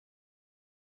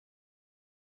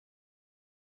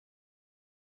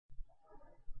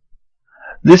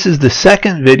This is the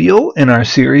second video in our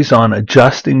series on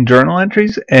adjusting journal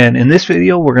entries, and in this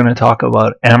video we're going to talk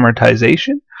about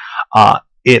amortization.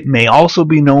 It may also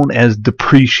be known as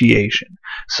depreciation.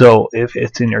 So if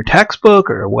it's in your textbook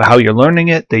or how you're learning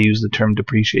it, they use the term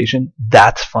depreciation,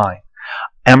 that's fine.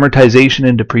 Amortization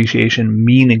and depreciation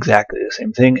mean exactly the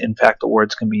same thing. In fact, the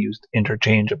words can be used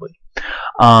interchangeably.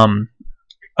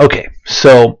 Okay,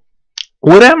 so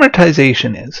what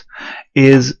amortization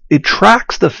is it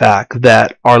tracks the fact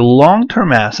that our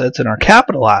long-term assets and our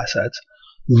capital assets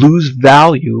lose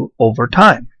value over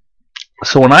time.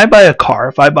 So when I buy a car,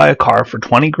 if I buy a car for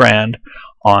 20 grand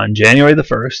on January the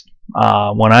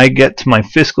 1st, when I get to my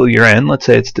fiscal year end, let's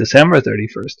say it's December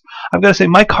 31st, I've got to say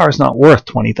my car is not worth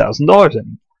 $20,000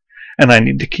 anymore, and I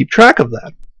need to keep track of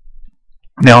that.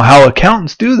 Now, how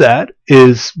accountants do that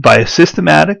is by a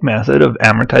systematic method of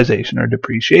amortization or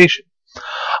depreciation.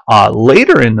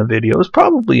 Later in the videos,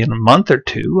 probably in a month or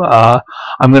two,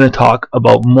 I'm going to talk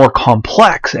about more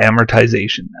complex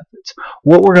amortization methods.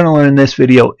 What we're going to learn in this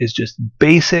video is just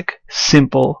basic,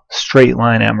 simple, straight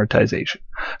line amortization.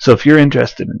 So if you're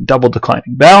interested in double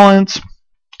declining balance,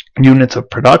 units of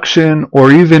production,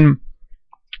 or even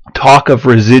talk of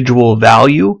residual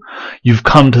value, you've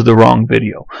come to the wrong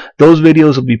video. Those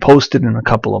videos will be posted in a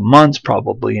couple of months,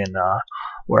 probably in,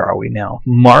 where are we now?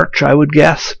 March, I would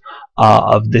guess.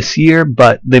 Of this year,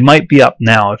 but they might be up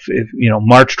now if you know,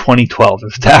 March 2012.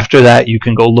 If it's after that, you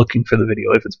can go looking for the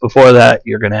video. If it's before that,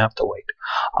 you're going to have to wait.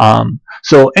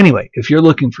 So anyway, if you're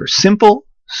looking for simple,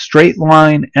 straight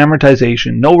line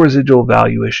amortization, no residual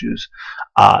value issues,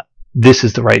 this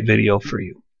is the right video for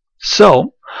you.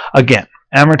 So again,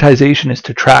 amortization is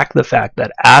to track the fact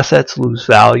that assets lose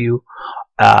value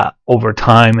over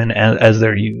time and as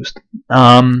they're used.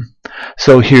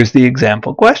 So here's the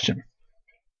example question.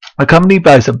 A company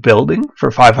buys a building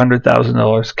for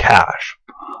 $500,000 cash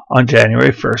on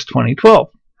January 1st, 2012.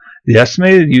 The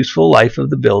estimated useful life of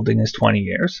the building is 20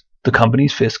 years. The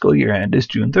company's fiscal year end is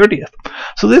June 30th.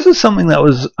 So this is something that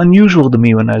was unusual to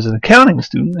me when I was an accounting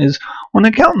student, is when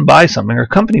an accountant buys something or a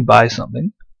company buys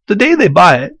something, the day they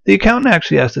buy it, the accountant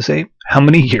actually has to say how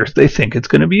many years they think it's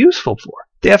going to be useful for.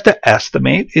 They have to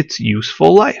estimate its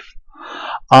useful life.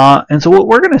 And so what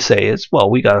we're going to say is, well,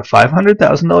 we got a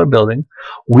 $500,000 building.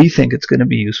 We think it's going to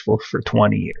be useful for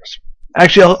 20 years.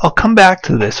 Actually, I'll come back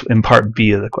to this in part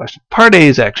B of the question. Part A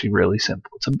is actually really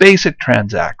simple. It's a basic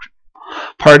transaction.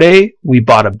 Part A, we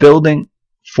bought a building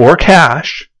for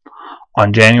cash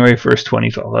on January 1st,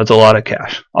 2012. That's a lot of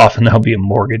cash. Often there'll be a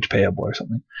mortgage payable or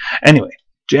something. Anyway,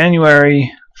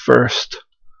 January 1st,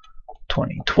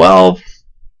 2012,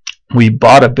 we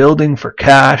bought a building for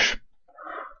cash.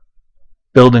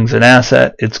 Building's an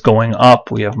asset. It's going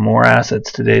up. We have more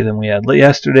assets today than we had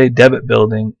yesterday. Debit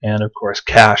building. And of course,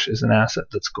 cash is an asset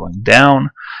that's going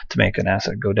down. To make an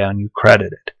asset go down, you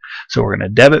credit it. So we're going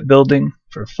to debit building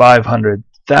for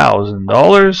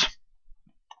 $500,000.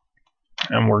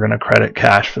 And we're going to credit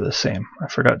cash for the same. I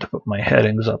forgot to put my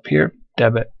headings up here.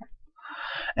 Debit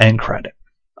and credit.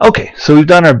 Okay, so we've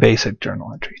done our basic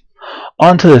journal entry.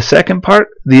 On to the second part,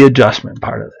 the adjustment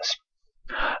part of this.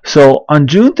 So on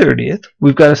June 30th,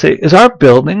 we've got to say, is our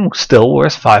building still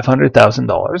worth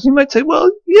 $500,000? You might say,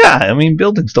 well, yeah, I mean,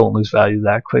 buildings don't lose value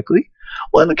that quickly.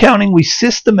 Well, in accounting, we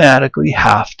systematically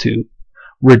have to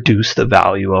reduce the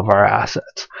value of our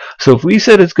assets. So if we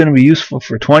said it's going to be useful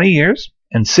for 20 years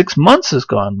and 6 months has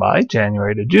gone by,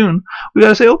 January to June, we got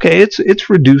to say, okay, it's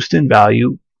reduced in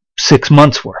value 6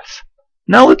 months worth.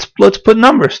 Now let's put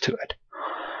numbers to it.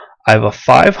 I have a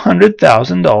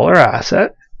 $500,000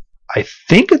 asset. I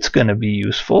think it's going to be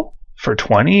useful for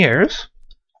 20 years.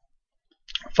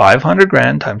 500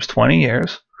 grand times 20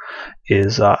 years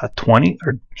is divided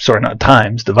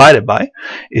by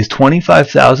is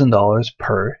 $25,000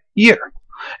 per year.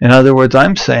 In other words,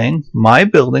 I'm saying my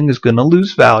building is going to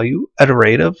lose value at a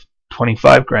rate of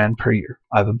 25 grand per year.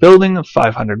 I have a building of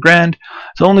 500 grand.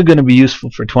 It's only going to be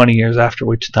useful for 20 years, after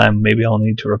which time maybe I'll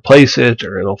need to replace it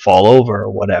or it'll fall over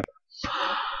or whatever.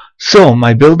 So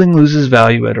my building loses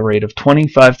value at a rate of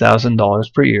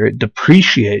 $25,000 per year. It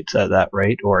depreciates at that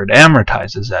rate, or it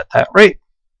amortizes at that rate.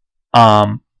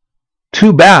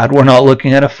 Too bad we're not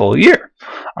looking at a full year.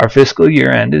 Our fiscal year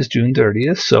end is June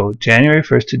 30th, so January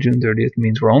 1st to June 30th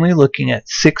means we're only looking at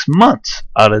 6 months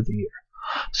out of the year.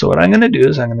 So what I'm going to do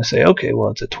is I'm going to say, okay, well,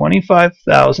 it's a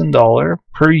 $25,000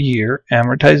 per year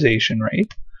amortization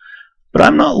rate, but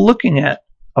I'm not looking at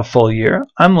a full year.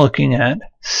 I'm looking at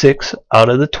 6 out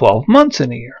of the 12 months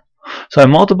in a year. So I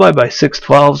multiply by 6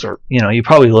 12s, or you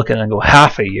probably look at it and go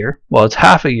half a year. Well, it's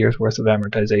half a year's worth of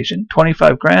amortization.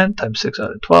 25 grand times 6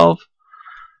 out of 12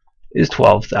 is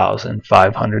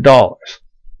 $12,500.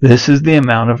 This is the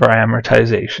amount of our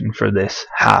amortization for this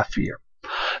half year.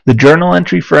 The journal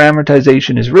entry for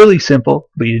amortization is really simple,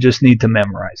 but you just need to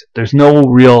memorize it. There's no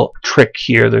real trick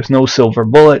here. There's no silver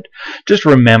bullet. Just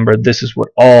remember, this is what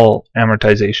all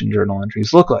amortization journal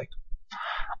entries look like.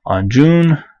 On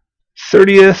June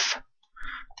 30th,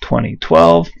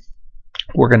 2012,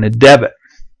 we're going to debit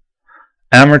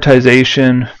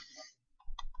amortization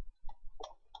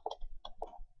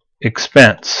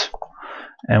expense,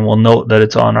 and we'll note that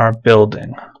it's on our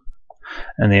building,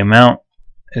 and the amount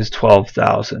is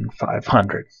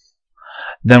 $12,500.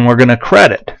 Then we're going to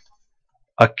credit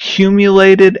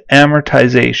accumulated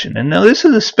amortization, and now this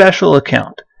is a special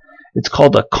account. It's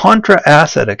called a contra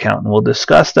asset account, and we'll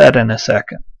discuss that in a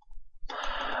second.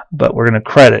 But we're going to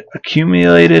credit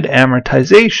accumulated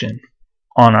amortization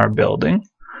on our building,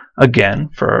 again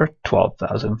for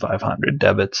 $12,500.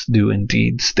 Debits do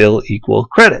indeed still equal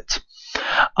credits.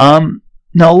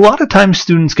 Now, a lot of times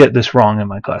students get this wrong in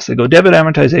my class. They go debit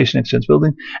amortization expense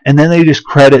building, and then they just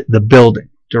credit the building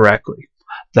directly.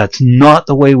 That's not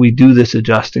the way we do this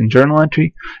adjusting journal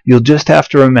entry. You'll just have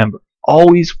to remember,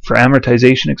 always for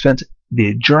amortization expense,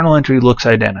 the journal entry looks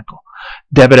identical.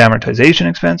 Debit amortization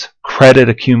expense, credit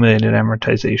accumulated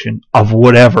amortization of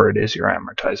whatever it is you're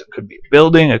amortizing. It could be a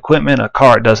building, equipment, a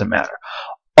car, it doesn't matter.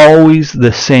 Always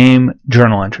the same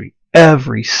journal entry.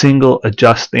 Every single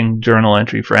adjusting journal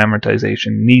entry for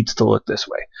amortization needs to look this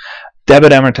way.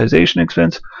 Debit amortization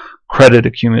expense, credit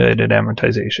accumulated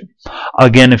amortization.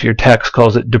 Again, if your text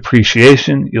calls it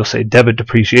depreciation, you'll say debit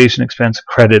depreciation expense,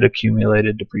 credit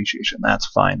accumulated depreciation. That's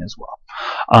fine as well.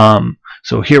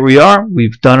 So here we are.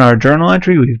 We've done our journal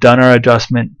entry. We've done our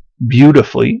adjustment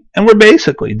beautifully, and we're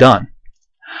basically done.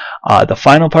 The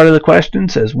final part of the question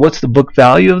says, what's the book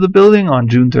value of the building on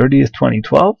June 30th,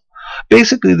 2012?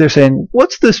 Basically, they're saying,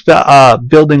 what's this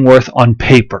building worth on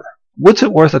paper? What's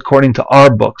it worth according to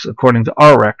our books, according to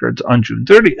our records on June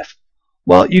 30th?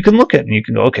 Well, you can look at it and you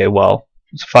can go, okay, well,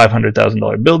 it's a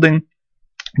 $500,000 building,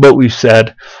 but we've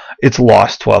said it's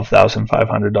lost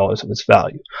 $12,500 of its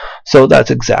value. So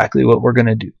that's exactly what we're going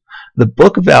to do. The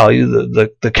book value,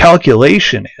 the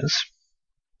calculation is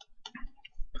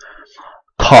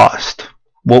cost,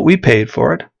 what we paid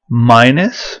for it,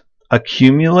 minus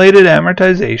accumulated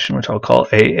amortization, which I'll call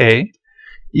AA,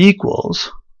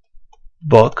 equals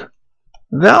book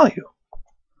value.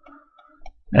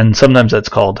 And sometimes that's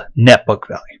called net book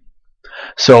value.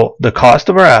 So the cost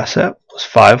of our asset was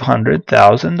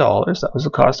 $500,000. That was the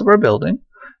cost of our building.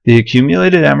 The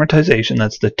accumulated amortization,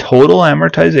 that's the total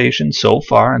amortization so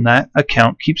far, and that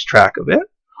account keeps track of it.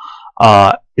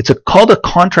 It's called a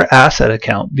contra asset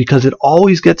account because it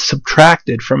always gets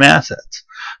subtracted from assets.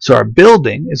 So our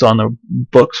building is on the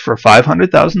books for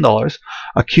 $500,000.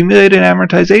 Accumulated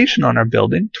amortization on our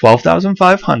building,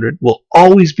 $12,500, will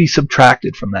always be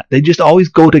subtracted from that. They just always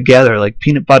go together like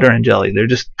peanut butter and jelly. They're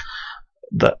just,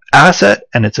 the asset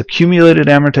and its accumulated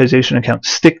amortization account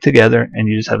stick together, and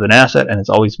you just have an asset and it's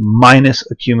always minus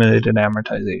accumulated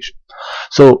amortization.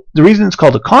 So the reason it's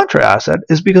called a contra asset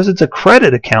is because it's a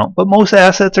credit account, but most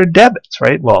assets are debits,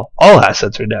 right? Well, all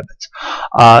assets are debits.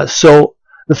 So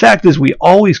the fact is we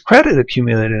always credit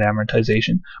accumulated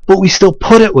amortization, but we still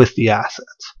put it with the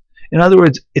assets. In other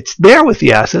words, it's there with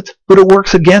the assets, but it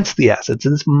works against the assets,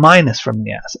 and it's minus from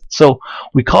the assets. So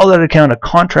we call that account a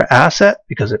contra asset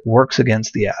because it works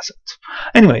against the assets.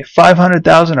 Anyway,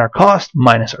 $500,000 our cost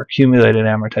minus our accumulated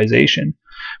amortization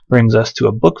brings us to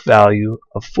a book value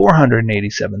of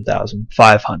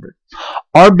 $487,500.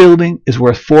 Our building is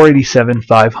worth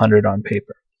 $487,500 on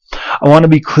paper. I want to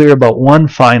be clear about one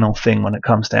final thing when it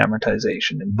comes to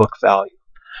amortization and book value.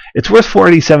 It's worth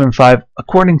 $487,500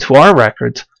 according to our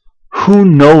records. Who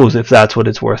knows if that's what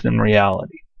it's worth in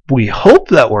reality? We hope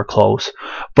that we're close,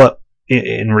 but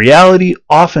in reality,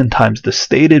 oftentimes the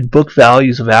stated book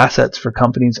values of assets for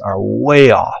companies are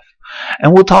way off.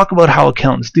 And we'll talk about how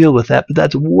accountants deal with that, but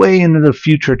that's way into the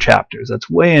future chapters. That's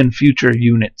way in future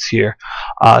units here.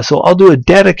 So I'll do a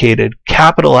dedicated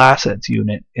capital assets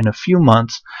unit in a few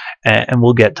months, and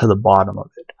we'll get to the bottom of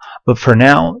it. But for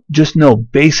now, just know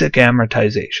basic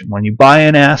amortization. When you buy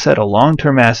an asset, a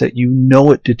long-term asset, you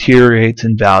know it deteriorates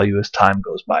in value as time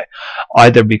goes by,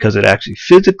 either because it actually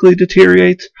physically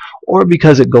deteriorates or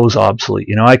because it goes obsolete.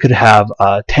 You know, I could have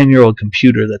a 10-year-old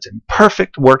computer that's in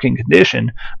perfect working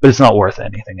condition, but it's not worth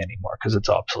anything anymore because it's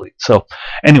obsolete. So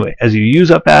anyway, as you use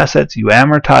up assets, you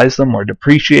amortize them or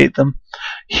depreciate them.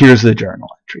 Here's the journal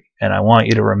entry, and I want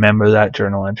you to remember that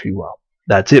journal entry well.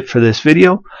 That's it for this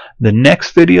video. The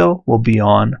next video will be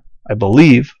on, I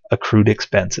believe, accrued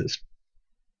expenses.